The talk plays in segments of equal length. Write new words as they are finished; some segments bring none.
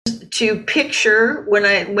to picture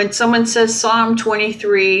when someone says Psalm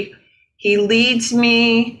 23, he leads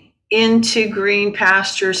me into green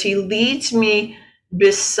pastures. He leads me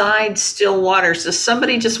beside still waters. Does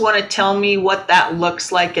somebody just want to tell me what that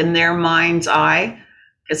looks like in their mind's eye?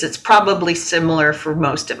 Because it's probably similar for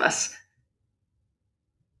most of us.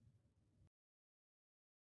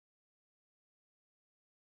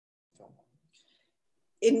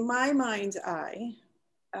 In my mind's eye,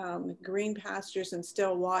 green pastures and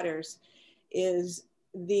still waters is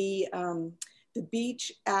the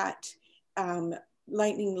beach at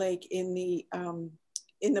Lightning Lake in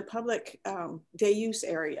the public day use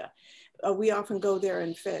area. We often go there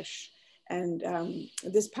and fish. And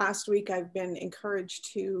this past week, I've been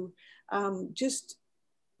encouraged to just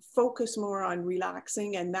focus more on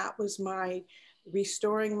relaxing. And that was my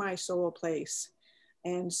restoring my soul place.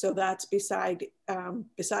 And so that's beside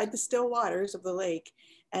the still waters of the lake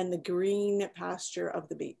and the green pasture of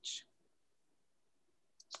the beach.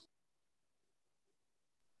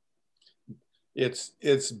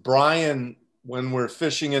 It's Brian when we're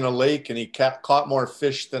fishing in a lake and he caught more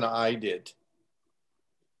fish than I did.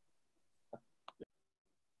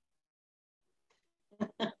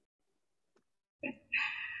 I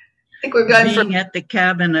think we're going being at the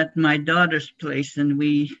cabin at my daughter's place, and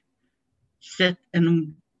we sit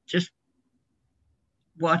and just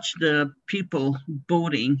watch the people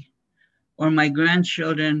boating, or my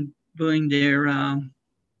grandchildren doing their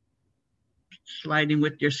sliding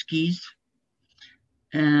with their skis.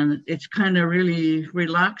 And it's kind of really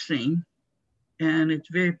relaxing, and it's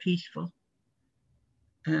very peaceful.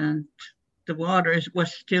 And the water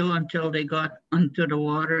was still until they got onto the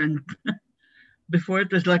water, and before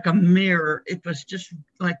it was like a mirror. It was just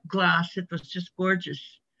like glass. It was just gorgeous.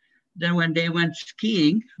 Then when they went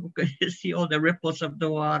skiing, we could see all the ripples of the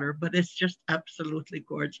water, but it's just absolutely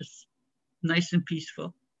gorgeous, nice and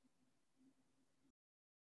peaceful.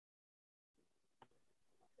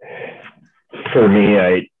 For me,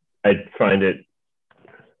 I find it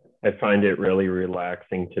really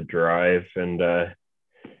relaxing to drive, and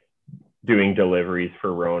doing deliveries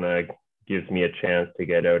for Rona gives me a chance to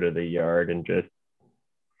get out of the yard and just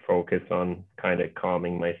focus on kind of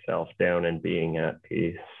calming myself down and being at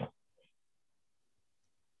peace.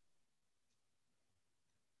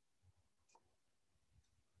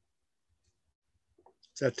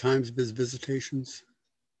 Is that times visitations?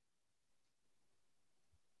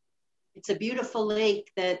 It's a beautiful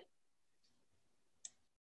lake that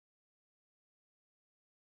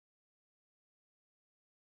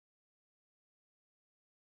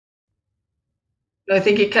I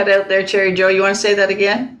think you cut out there, Cherry Joe. You want to say that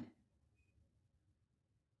again?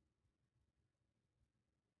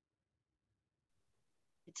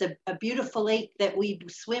 It's a beautiful lake that we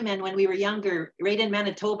swim in when we were younger, right in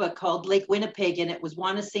Manitoba, called Lake Winnipeg, and it was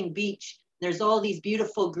Wanasing Beach. There's all these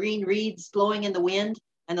beautiful green reeds blowing in the wind,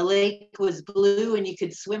 and the lake was blue, and you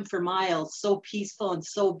could swim for miles. So peaceful and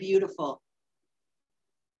so beautiful.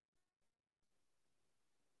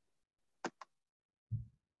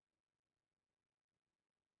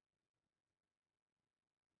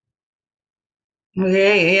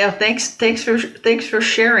 Okay, yeah. Thanks for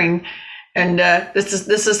sharing. And this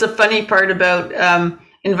is the funny part about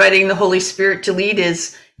inviting the Holy Spirit to lead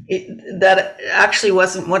that actually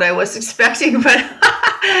wasn't what I was expecting, but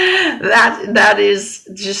that is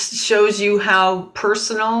just shows you how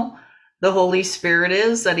personal the Holy Spirit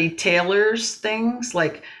is, that he tailors things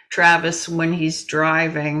like Travis when he's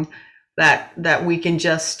driving, that we can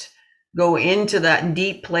just go into that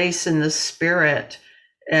deep place in the Spirit.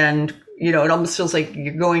 And it almost feels like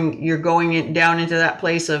you're going down into that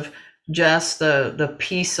place of just the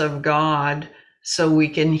peace of God, so we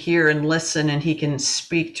can hear and listen, and he can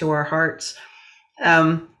speak to our hearts.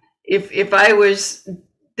 If I was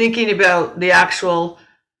thinking about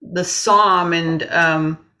the psalm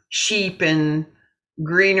and sheep and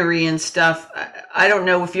greenery and stuff, I don't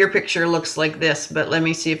know if your picture looks like this, but let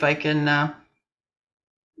me see if I can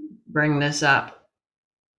bring this up.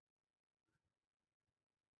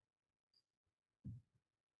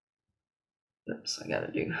 Oops, I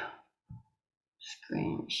gotta do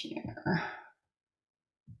screen share.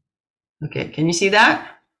 Okay, can you see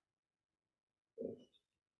that?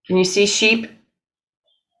 Can you see sheep?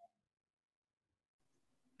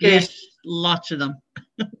 Yes, lots of them.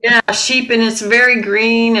 Yeah, sheep, and it's very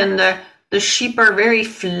green, and the sheep are very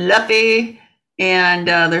fluffy, and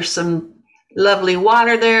there's some lovely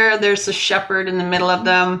water there. There's a shepherd in the middle of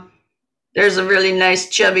them. There's a really nice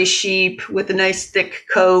chubby sheep with a nice thick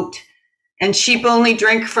coat. And sheep only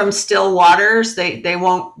drink from still waters. They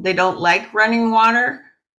don't like running water.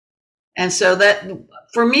 And so that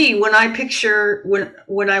for me, when I picture,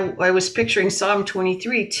 when I was picturing Psalm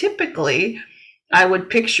 23, typically I would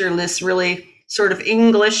picture this really sort of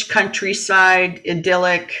English countryside,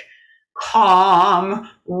 idyllic, calm,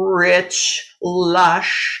 rich,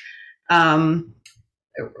 lush,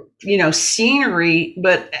 scenery.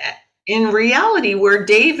 But in reality, where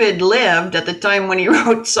David lived at the time when he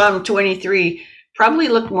wrote Psalm 23 probably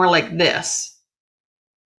looked more like this.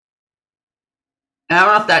 I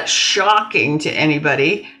don't know if that's shocking to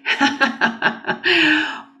anybody,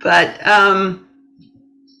 but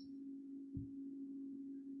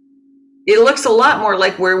it looks a lot more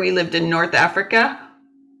like where we lived in North Africa.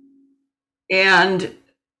 And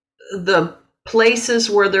the places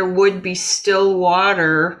where there would be still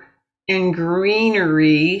water and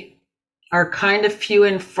greenery are kind of few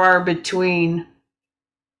and far between.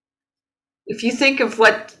 If you think of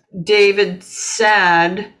what David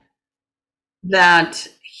said, that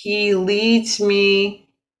he leads me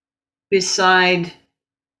beside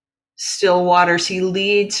still waters, he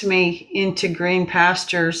leads me into green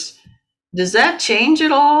pastures. Does that change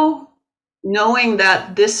at all? Knowing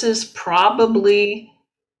that this is probably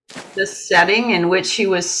the setting in which he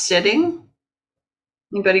was sitting?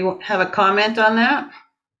 Anybody have a comment on that?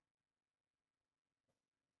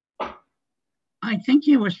 I think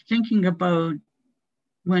he was thinking about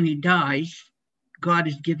when he dies, God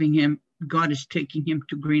is taking him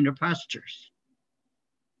to greener pastures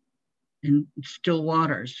and still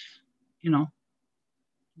waters,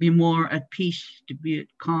 be more at peace, to be at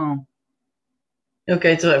calm.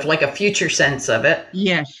 Okay, so like a future sense of it.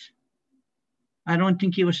 Yes. I don't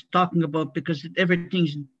think he was talking about, because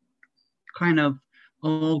everything's kind of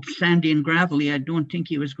old, sandy and gravelly. I don't think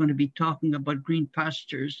he was going to be talking about green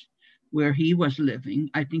pastures where he was living.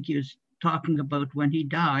 I think he was talking about when he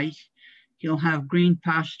dies, he'll have green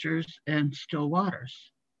pastures and still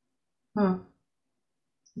waters.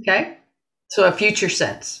 Okay, so a future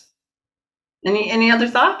sense. Any other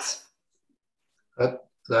thoughts?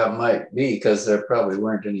 That might be, because there probably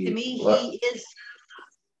weren't any. To me, he is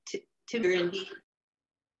indeed.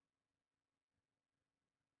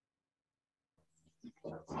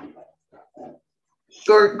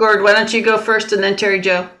 Gord, why don't you go first, and then Terry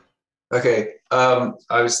Jo? Okay,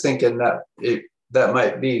 I was thinking that that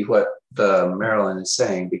might be what Marilyn is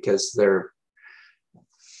saying, because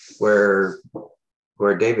where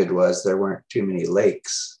David was, there weren't too many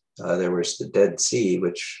lakes. There was the Dead Sea,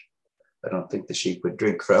 which I don't think the sheep would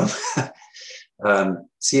drink from.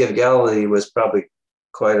 Sea of Galilee was probably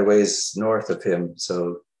quite a ways north of him,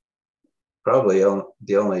 so probably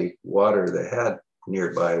the only water they had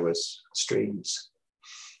nearby was streams.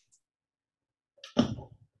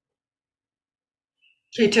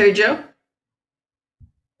 Okay, Terry Jo?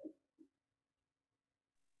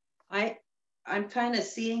 I'm kind of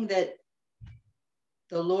seeing that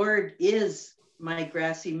the Lord is my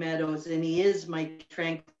grassy meadows and he is my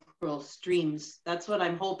tranquil streams. That's what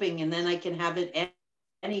I'm hoping, and then I can have it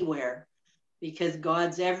anywhere, because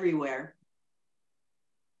God's everywhere.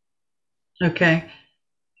 Okay,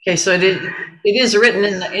 so it is written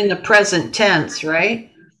in the present tense,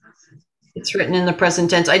 right? It's written in the present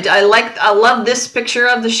tense. I love this picture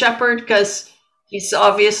of the shepherd, because he's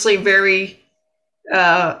obviously very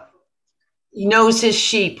he knows his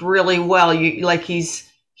sheep really well. He's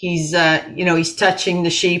touching the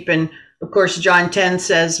sheep, and of course John 10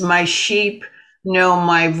 says, "My sheep know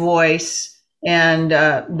my voice, and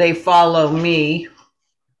they follow me.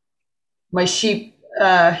 My sheep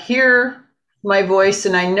hear my voice,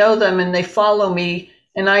 and I know them, and they follow me,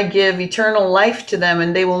 and I give eternal life to them,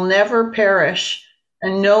 and they will never perish,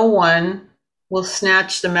 and no one will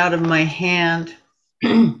snatch them out of my hand."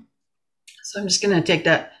 So I'm just going to take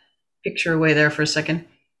that picture away there for a second.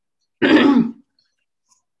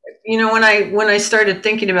 When I started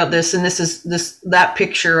thinking about this, and that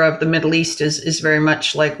picture of the Middle East is very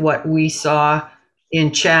much like what we saw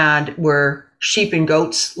in Chad, where sheep and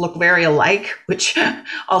goats look very alike, which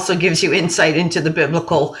also gives you insight into the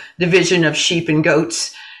biblical division of sheep and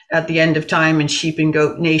goats at the end of time, and sheep and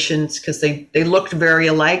goat nations, because they looked very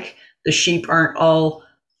alike. The sheep aren't all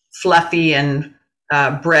fluffy and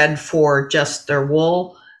bred for just their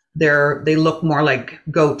wool. They look more like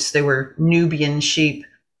goats. They were Nubian sheep.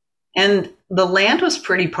 And the land was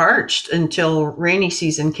pretty parched until rainy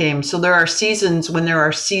season came. So there are seasons when there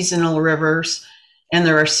are seasonal rivers, and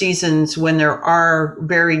there are seasons when there are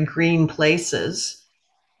very green places.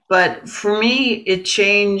 But for me, it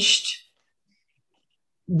changed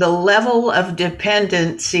the level of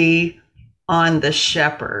dependency on the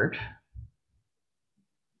shepherd.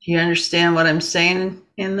 Do you understand what I'm saying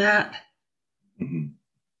in that? Mm-hmm.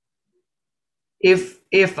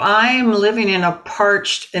 if I'm living in a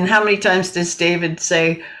parched, and how many times does David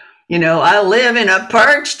say, I live in a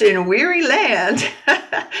parched and weary land.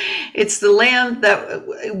 It's the land that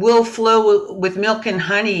will flow with milk and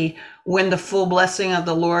honey when the full blessing of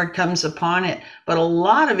the Lord comes upon it. But a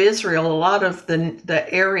lot of Israel, a lot of the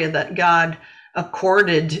area that God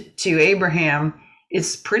accorded to Abraham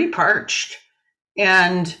is pretty parched.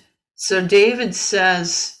 And so David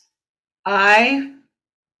says, I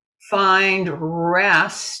find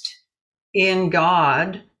rest in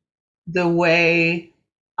God the way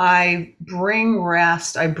I bring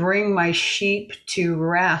rest. I bring my sheep to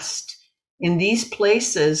rest in these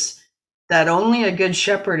places that only a good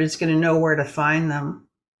shepherd is going to know where to find them.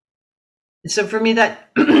 So for me, that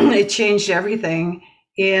it changed everything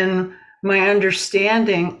in my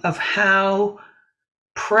understanding of how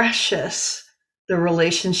precious the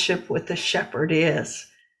relationship with the shepherd is.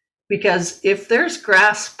 Because if there's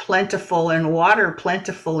grass plentiful and water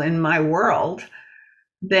plentiful in my world,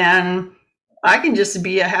 then I can just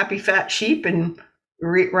be a happy fat sheep and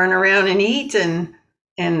run around and eat and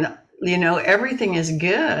everything is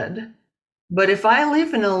good. But if I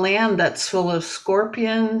live in a land that's full of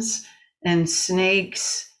scorpions and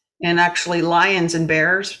snakes and actually lions and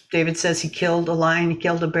bears, David says he killed a lion, he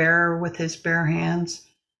killed a bear with his bare hands,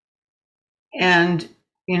 and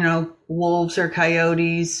wolves or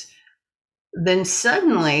coyotes, then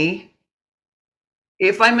suddenly,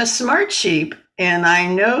 if I'm a smart sheep, and I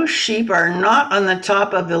know sheep are not on the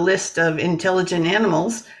top of the list of intelligent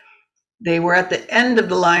animals. They were at the end of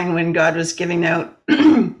the line when God was giving out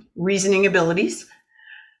reasoning abilities.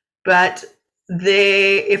 But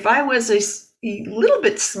if I was a little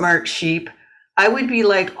bit smart sheep, I would be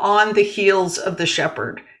like on the heels of the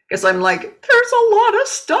shepherd. Because I'm like, there's a lot of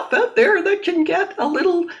stuff out there that can get a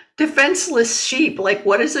little defenseless sheep. Like,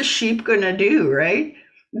 what is a sheep going to do, right?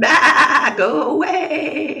 Bah, go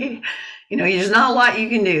away. There's not a lot you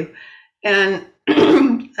can do. And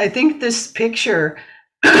I think this picture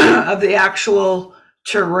of the actual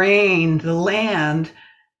terrain, the land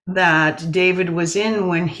that David was in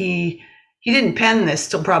when he didn't pen this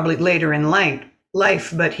till probably later in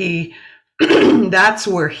life, but that's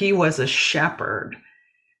where he was a shepherd.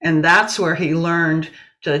 And that's where he learned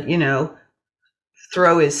to,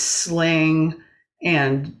 throw his sling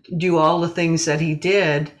and do all the things that he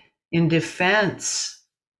did in defense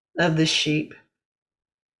of the sheep.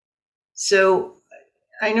 So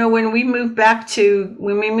I know when we moved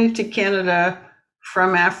to Canada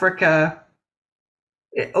from Africa,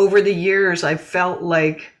 over the years, I felt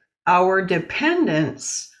like our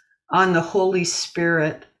dependence on the Holy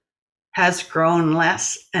Spirit has grown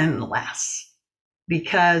less and less,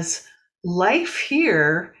 because life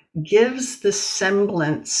here gives the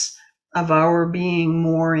semblance of our being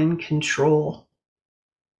more in control.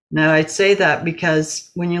 Now, I'd say that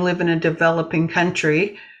because when you live in a developing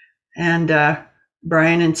country, and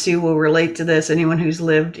Brian and Sue will relate to this, anyone who's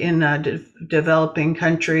lived in a developing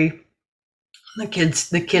country, the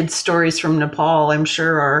kids' stories from Nepal, I'm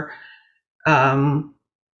sure, are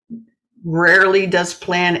rarely does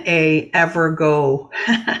plan A ever go,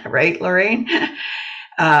 right, Lorraine?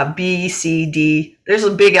 B, C, D. There's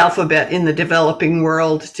a big alphabet in the developing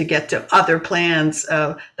world to get to other plans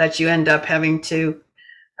that you end up having to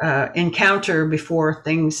encounter before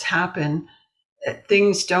things happen.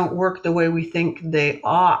 Things don't work the way we think they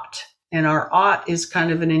ought. And our ought is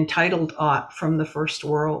kind of an entitled ought from the first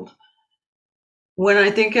world. When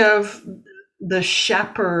I think of the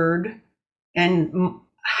shepherd and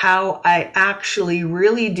how I actually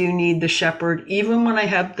really do need the shepherd, even when I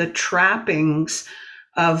have the trappings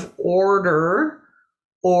of order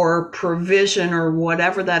or provision or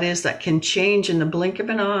whatever that is that can change in the blink of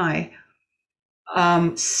an eye,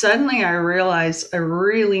 suddenly I realize I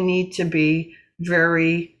really need to be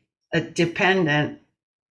very dependent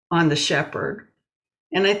on the shepherd.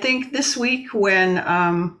 And I think this week when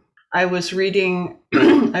I was reading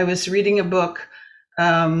a book,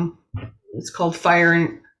 it's called Fire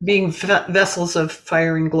and Being Vessels of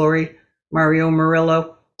Fire and Glory, Mario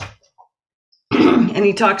Murillo. And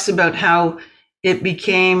he talks about how it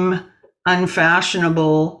became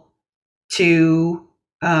unfashionable to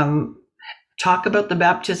talk about the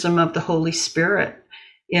baptism of the Holy Spirit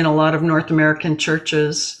in a lot of North American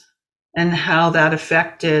churches, and how that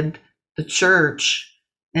affected the church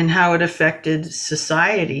and how it affected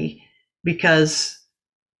society, because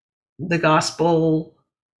the gospel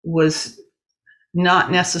was not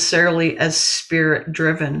necessarily as spirit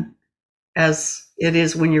driven as it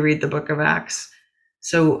is when you read the book of Acts.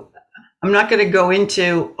 So I'm not going to go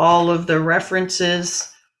into all of the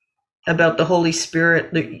references about the Holy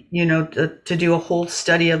Spirit, to do a whole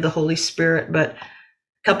study of the Holy Spirit. But a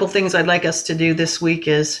couple things I'd like us to do this week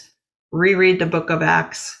is reread the book of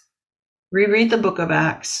Acts. Reread the book of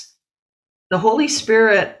Acts. The Holy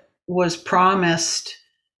Spirit was promised,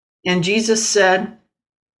 and Jesus said,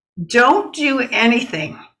 don't do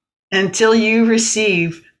anything until you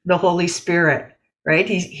receive the Holy Spirit, right?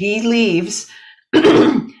 He leaves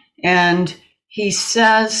and he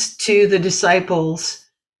says to the disciples,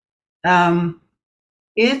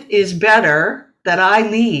 it is better that I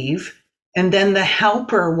leave and then the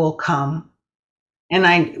helper will come. And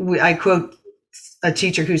I quote a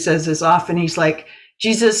teacher who says this often. He's like,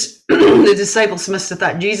 Jesus, the disciples must have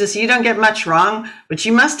thought, Jesus, you don't get much wrong, but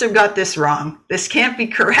you must have got this wrong. This can't be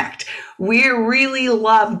correct. We really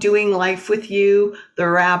love doing life with you, the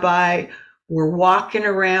rabbi. We're walking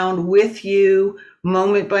around with you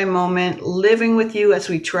moment by moment, living with you as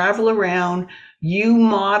we travel around. You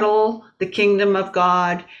model the kingdom of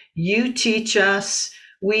God. You teach us.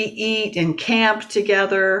 We eat and camp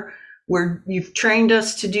together. You've trained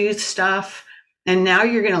us to do stuff. And now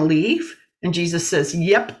you're going to leave? And Jesus says,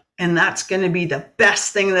 yep. And that's going to be the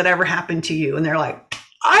best thing that ever happened to you. And they're like,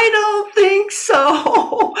 I don't think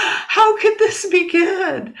so. How could this be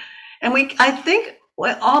good? And I think we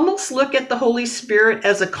almost look at the Holy Spirit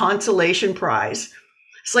as a consolation prize.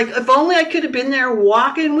 It's like, if only I could have been there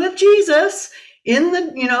walking with Jesus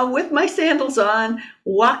with my sandals on,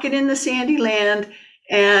 walking in the sandy land,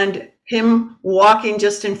 and him walking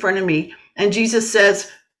just in front of me. And Jesus says,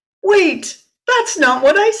 wait, that's not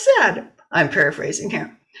what I said. I'm paraphrasing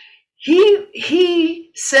here.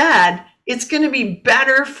 He said, it's going to be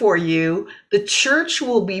better for you. The church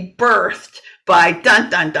will be birthed by dun,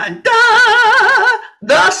 dun, dun, dun,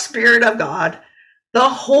 the Spirit of God. The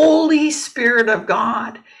Holy Spirit of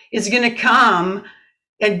God is going to come,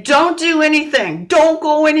 and don't do anything. Don't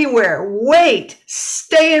go anywhere. Wait,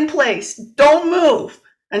 stay in place. Don't move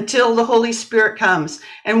until the Holy Spirit comes.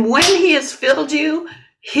 And when he has filled you,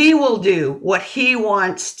 he will do what he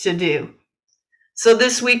wants to do. So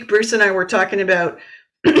this week, Bruce and I were talking about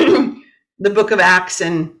the book of Acts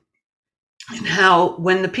and how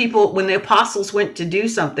when the apostles went to do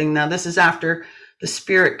something, now this is after the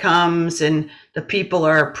Spirit comes and the people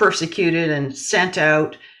are persecuted and sent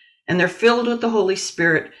out and they're filled with the Holy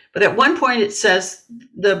Spirit. But at one point it says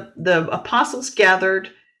the apostles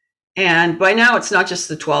gathered, and by now it's not just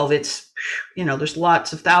the 12, it's, there's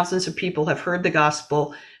lots of thousands of people have heard the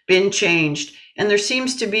gospel, been changed. And there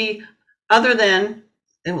seems to be, other than,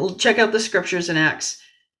 and we'll check out the scriptures in Acts,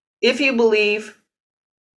 if you believe,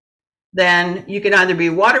 then you can either be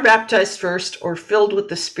water baptized first or filled with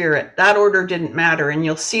the Spirit. That order didn't matter. And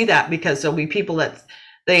you'll see that because there'll be people that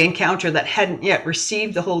they encounter that hadn't yet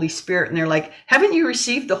received the Holy Spirit. And they're like, haven't you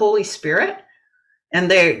received the Holy Spirit? And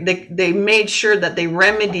they made sure that they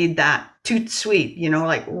remedied that toot sweet,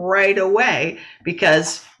 like right away,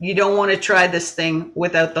 because you don't want to try this thing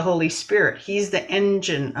without the Holy Spirit. He's the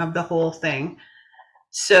engine of the whole thing.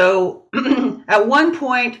 So at one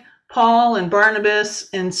point, Paul and Barnabas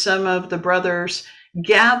and some of the brothers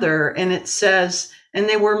gather, and it says, and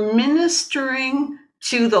they were ministering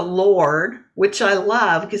to the Lord, which I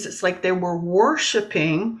love because it's like they were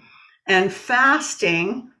worshiping and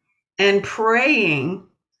fasting and praying.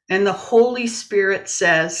 And the Holy Spirit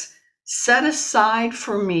says, set aside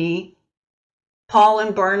for me Paul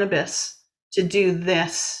and Barnabas to do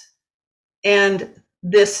this. And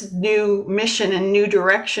this new mission and new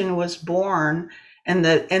direction was born. And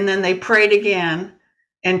then they prayed again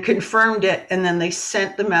and confirmed it. And then they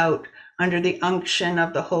sent them out under the unction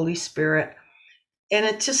of the Holy Spirit. And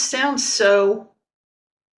it just sounds so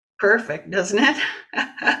perfect, doesn't it?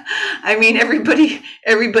 I mean,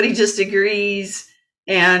 everybody just agrees,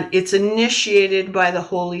 and it's initiated by the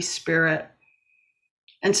Holy Spirit.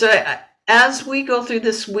 And so as we go through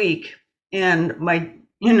this week, and my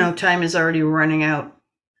time is already running out,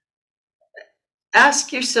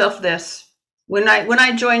 ask yourself this. When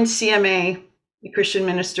I joined CMA, the Christian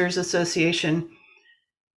Ministers Association,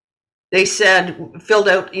 they said, filled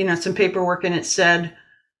out some paperwork, and it said,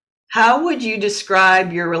 how would you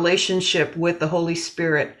describe your relationship with the Holy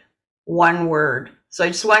Spirit? One word. So I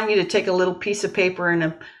just want you to take a little piece of paper and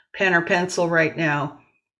a pen or pencil right now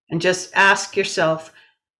and just ask yourself,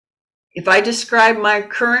 if I describe my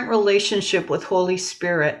current relationship with Holy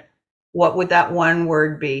Spirit, what would that one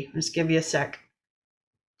word be? Let's give you a sec.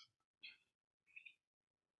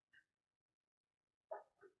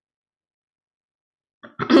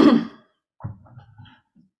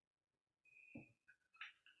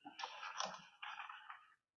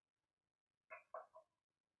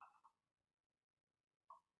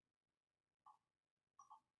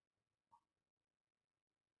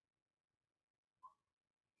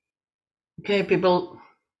 Okay, people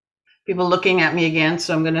looking at me again,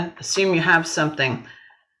 so I'm going to assume you have something.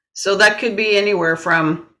 So that could be anywhere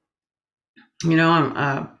from,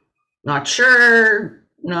 I'm not sure,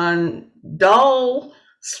 dull,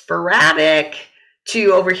 sporadic,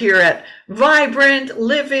 to over here at vibrant,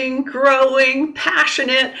 living, growing,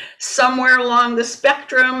 passionate, somewhere along the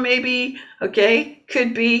spectrum, maybe. Okay,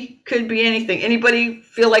 could be anything. Anybody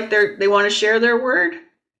feel like they want to share their word?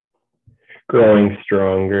 Growing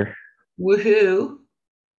stronger. Woohoo!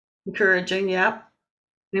 Encouraging. Yep.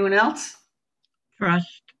 Anyone else?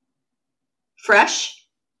 Trust. Fresh.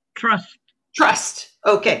 Trust.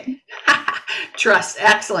 Okay. Trust.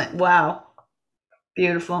 Excellent. Wow.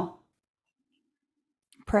 Beautiful.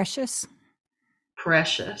 Precious.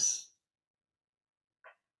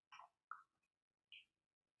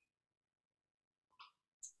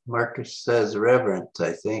 Marcus says reverent,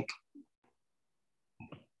 I think.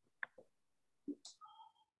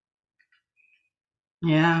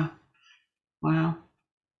 Yeah. Wow.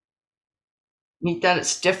 Neat that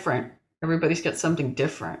it's different. Everybody's got something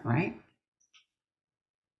different, right?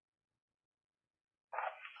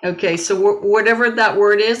 Okay, so whatever that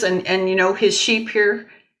word is, and his sheep hear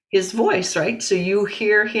his voice, right? So you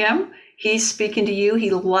hear him, he's speaking to you, he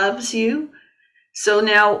loves you. So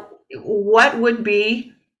now what would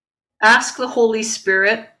be, ask the Holy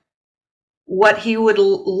Spirit what he would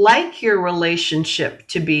like your relationship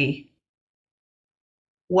to be.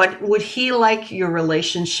 What would he like your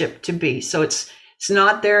relationship to be? So it's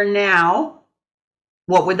not there now.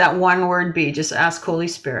 What would that one word be? Just ask Holy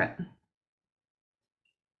Spirit.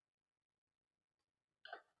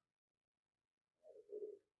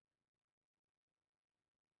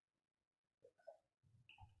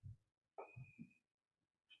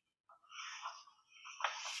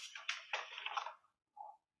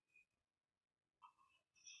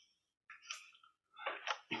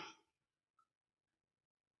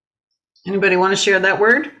 Anybody want to share that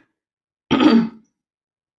word?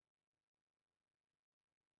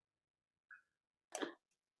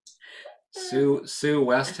 Sue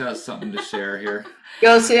West has something to share here.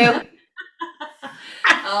 Go, Sue.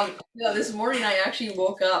 No, this morning I actually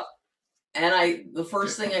woke up and the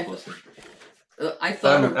first thing I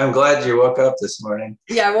thought I'm glad you woke up this morning.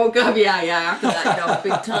 Yeah, I woke up. Yeah. After that,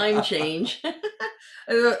 big time change.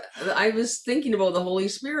 I was thinking about the Holy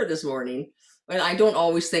Spirit this morning. And I don't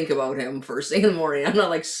always think about him first thing in the morning. I'm not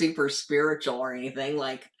like super spiritual or anything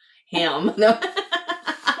like him. No.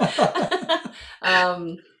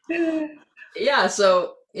 Yeah.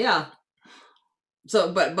 So,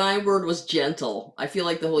 but my word was gentle. I feel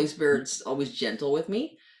like the Holy Spirit's always gentle with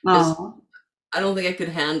me. I don't think I could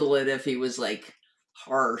handle it if he was like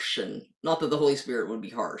harsh, and not that the Holy Spirit would be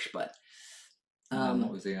harsh, but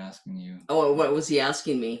what was he asking you? Oh, what was he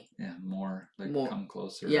asking me? Yeah, more come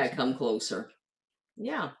closer. Yeah, come closer.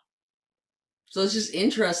 Yeah. So it's just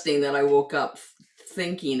interesting that I woke up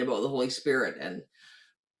thinking about the Holy Spirit, and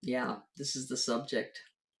yeah, this is the subject.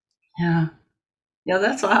 Yeah,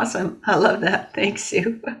 that's awesome. I love that. Thanks,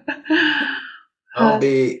 Sue. I'll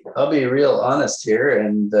be real honest here,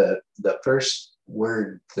 and the first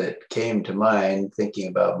word that came to mind thinking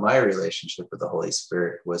about my relationship with the Holy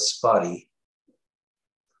Spirit was spotty.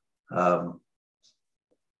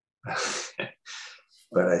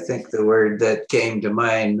 But I think the word that came to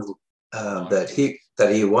mind that he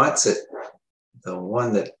wants it, the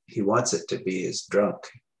one that he wants it to be, is drunk.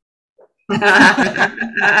 I'm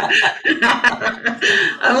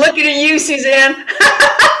looking at you, Suzanne.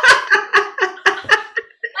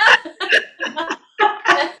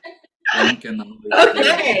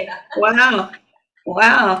 Okay.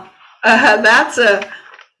 Wow. That's a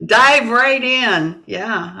dive right in.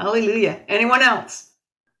 Yeah. Hallelujah. Anyone else?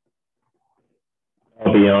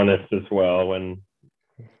 I'll be honest as well,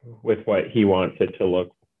 with what he wants it to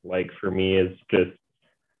look like for me is just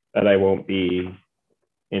that I won't be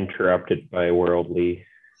interrupted by worldly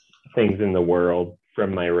things in the world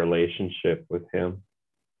from my relationship with him.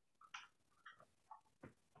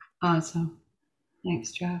 Awesome.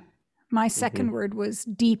 Thanks, Jeff. My second word was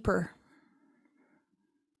deeper.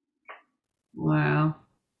 Wow.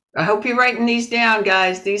 I hope you're writing these down,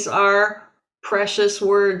 guys. These are precious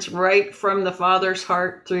words right from the Father's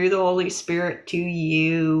heart through the Holy Spirit to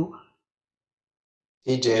you.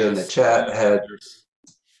 TJ in the chat had...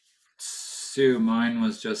 Sue, mine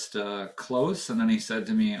was just close, and then he said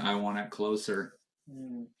to me, I want it closer.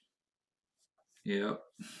 Yep.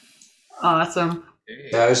 Awesome.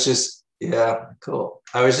 Cool.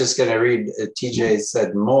 I was just going to read, TJ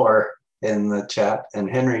said more in the chat, and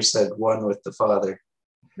Henry said one with the Father.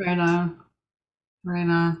 Right on.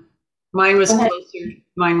 Mine was closer.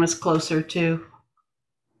 Mine was closer too.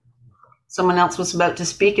 Someone else was about to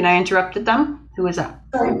speak and I interrupted them. Who was that?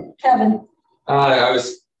 Sorry, Kevin. I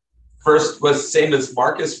was first was same as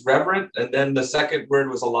Marcus, reverent, and then the second word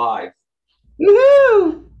was alive.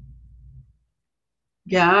 Woohoo!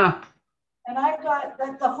 Yeah. And I've got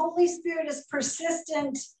that the Holy Spirit is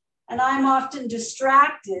persistent and I'm often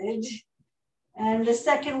distracted. And the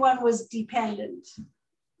second one was dependent.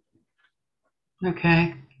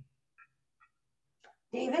 Okay.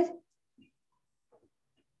 David?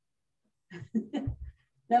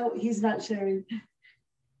 No, he's not sharing.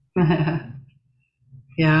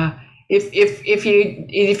 Yeah. If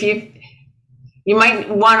you might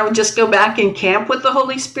want to just go back and camp with the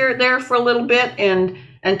Holy Spirit there for a little bit and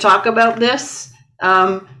talk about this.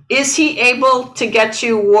 Is he able to get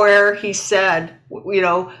you where he said,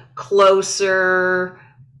 closer,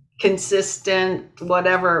 consistent,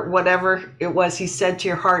 whatever it was he said to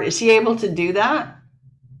your heart? Is he able to do that?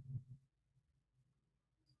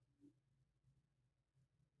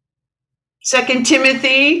 Second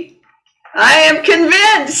Timothy, I am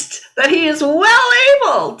convinced that he is well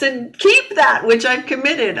able to keep that which I've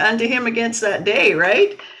committed unto him against that day,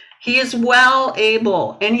 right? He is well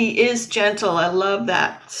able and he is gentle. I love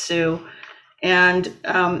that, Sue. And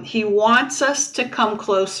he wants us to come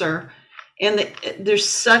closer. And there's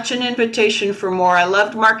such an invitation for more. I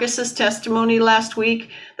loved Marcus's testimony last week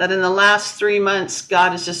that in the last 3 months,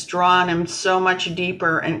 God has just drawn him so much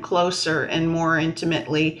deeper and closer and more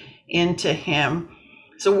intimately into him.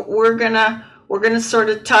 So we're gonna sort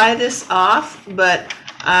of tie this off, but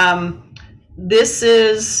this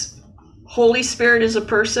is Holy Spirit is a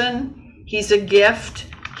person. He's a gift.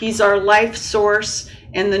 He's our life source.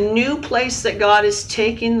 And the new place that God is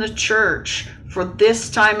taking the church for this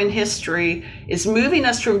time in history is moving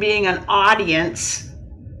us from being an audience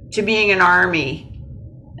to being an army.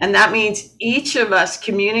 And that means each of us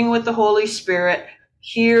communing with the Holy Spirit,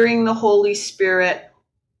 hearing the Holy Spirit,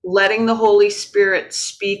 letting the Holy Spirit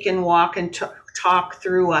speak and walk and talk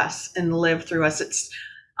through us and live through us.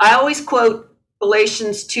 I always quote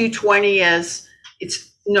Galatians 2:20 as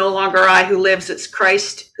it's no longer I who lives, it's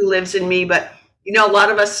Christ who lives in me. But a lot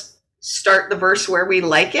of us start the verse where we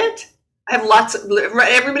like it. I have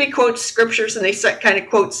everybody quotes scriptures and they kind of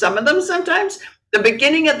quote some of them sometimes. The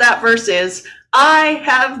beginning of that verse is, I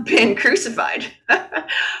have been crucified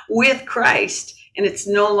with Christ, and it's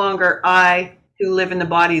no longer I who live in the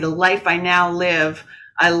body. The life I now live,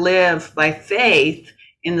 I live by faith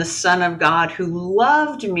in the Son of God who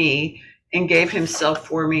loved me and gave himself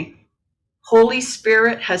for me. Holy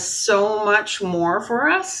Spirit has so much more for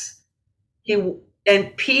us.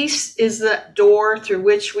 And peace is the door through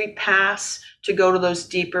which we pass to go to those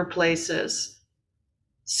deeper places.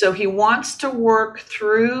 So he wants to work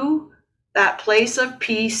through that place of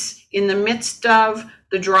peace in the midst of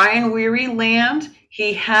the dry and weary land.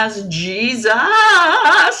 He has Jesus.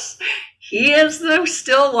 He is the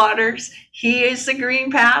still waters. He is the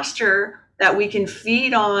green pasture that we can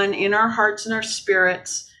feed on in our hearts and our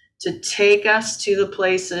spirits to take us to the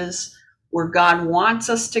places where God wants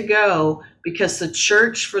us to go, because the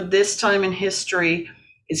church for this time in history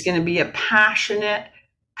is going to be a passionate,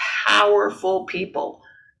 powerful people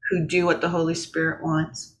who do what the Holy Spirit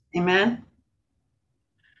wants. Amen?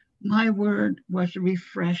 My word was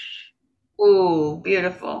refresh. Ooh,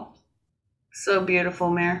 beautiful. So beautiful,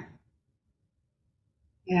 Mare.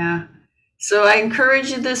 Yeah. So I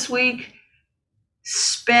encourage you this week,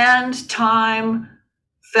 spend time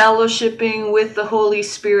fellowshipping with the Holy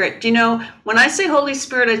Spirit. When I say Holy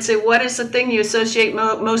Spirit, I'd say, what is the thing you associate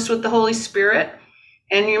most with the Holy Spirit?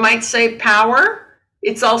 And you might say power.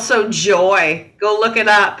 It's also joy. Go look it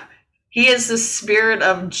up. He is the spirit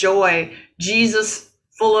of joy. Jesus,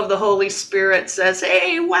 full of the Holy Spirit, says,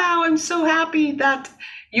 hey, wow, I'm so happy that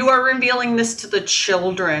you are revealing this to the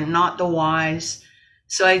children, not the wise.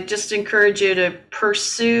 So I just encourage you to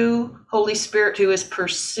pursue Holy Spirit who is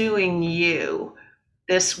pursuing you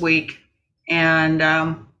this week. And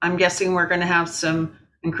I'm guessing we're going to have some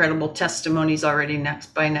incredible testimonies already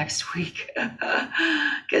by next week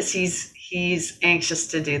because he's anxious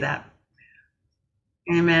to do that.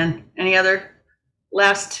 Amen. Any other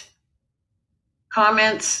last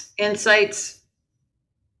comments, insights?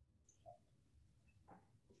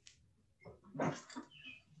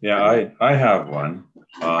 Yeah, I have one.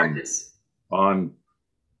 On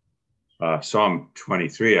Psalm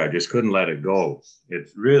 23, I just couldn't let it go.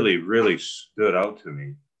 It really, really stood out to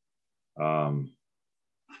me.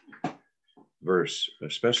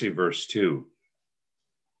 Especially verse 2,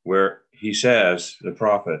 where he says, the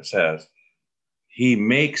prophet says, he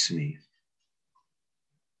makes me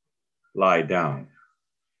lie down.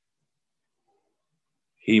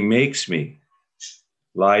 He makes me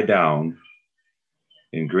lie down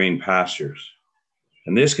in green pastures.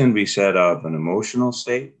 And this can be said of an emotional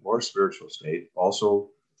state or spiritual state, also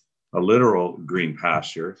a literal green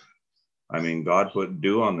pasture. I mean, God put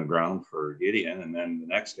dew on the ground for Gideon, and then the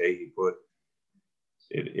next day he put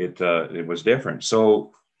it was different.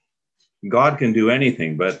 So God can do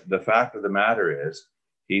anything, but the fact of the matter is,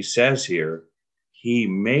 he says here, he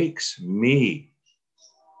makes me.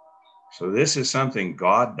 So this is something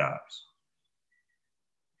God does.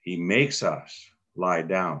 He makes us lie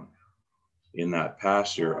down in that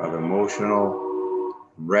pasture of emotional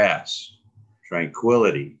rest,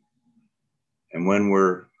 tranquility. And when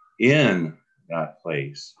we're in that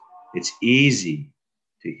place, it's easy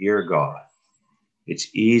to hear God. It's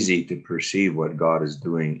easy to perceive what God is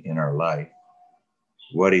doing in our life,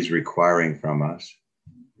 what he's requiring from us,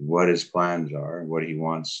 what his plans are, what he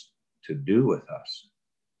wants to do with us.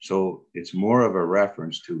 So it's more of a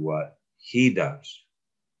reference to what he does,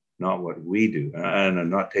 not what we do. And I'm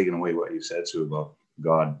not taking away what you said, Sue, about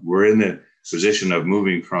God. We're in the position of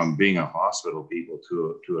moving from being a hospital people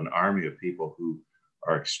to an army of people who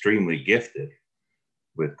are extremely gifted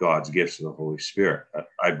with God's gifts of the Holy Spirit.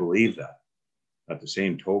 I believe that. At the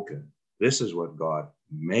same token, this is what God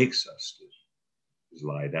makes us do, is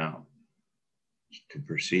lie down, to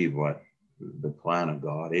perceive what the plan of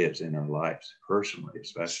God is in our lives, personally,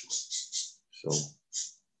 especially. So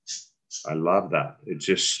I love that. It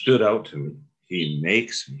just stood out to me. He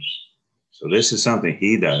makes me. So this is something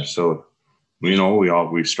he does. So, you know,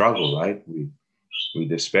 we struggle, right? We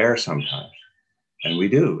despair sometimes, and we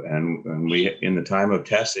do. And we, in the time of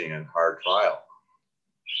testing and hard trial,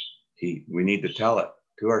 we need to tell it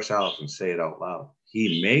to ourselves and say it out loud.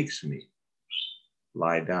 He makes me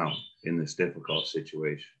lie down in this difficult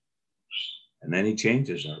situation. And then he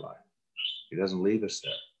changes our life. He doesn't leave us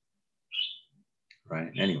there.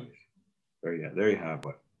 Right? Anyways, there you have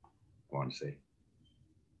what I want to say.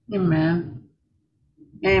 Amen.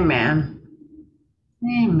 Amen.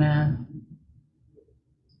 Amen.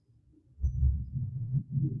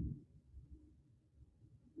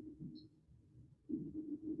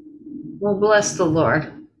 Well, bless the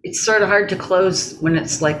Lord. It's sort of hard to close when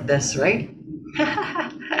it's like this, right?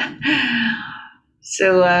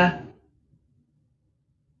 So,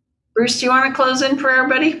 Bruce, do you want to close in prayer,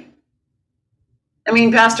 buddy? I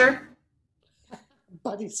mean, Pastor?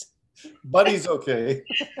 Buddy's okay.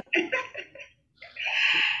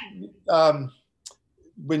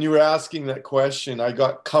 When you were asking that question, I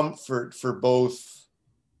got comfort for both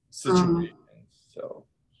situations. So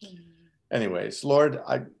anyways, Lord,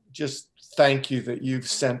 I just thank you that you've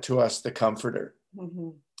sent to us the Comforter.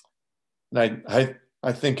 And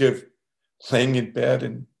I think of laying in bed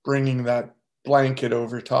and bringing that blanket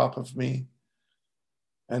over top of me,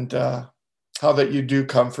 and how that you do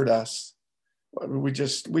comfort us. We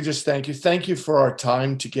just thank you. Thank you for our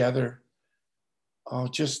time together. Oh,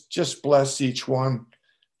 just bless each one.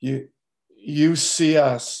 You see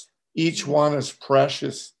us, each one is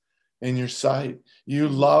precious in your sight. You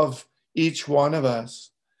love each one of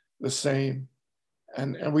us the same.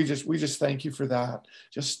 And we just thank you for that.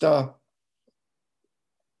 Just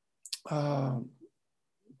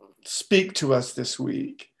speak to us this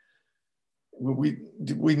week. We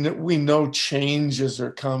know changes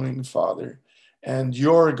are coming, Father, and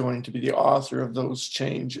you're going to be the author of those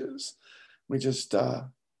changes. We just cause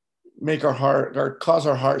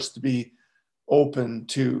our hearts to be open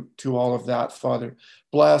to all of that, Father.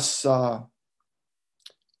 Bless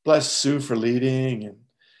Sue for leading, and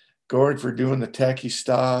Gord for doing the techie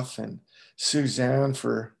stuff, and Suzanne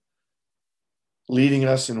for leading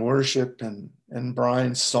us in worship, and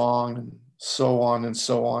Brian's song, and so on and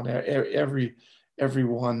so on.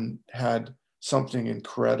 Everyone had something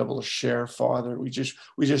incredible to share, Father. We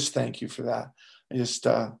just thank you for that. I just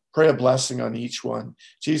pray a blessing on each one. In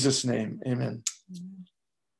Jesus' name, amen.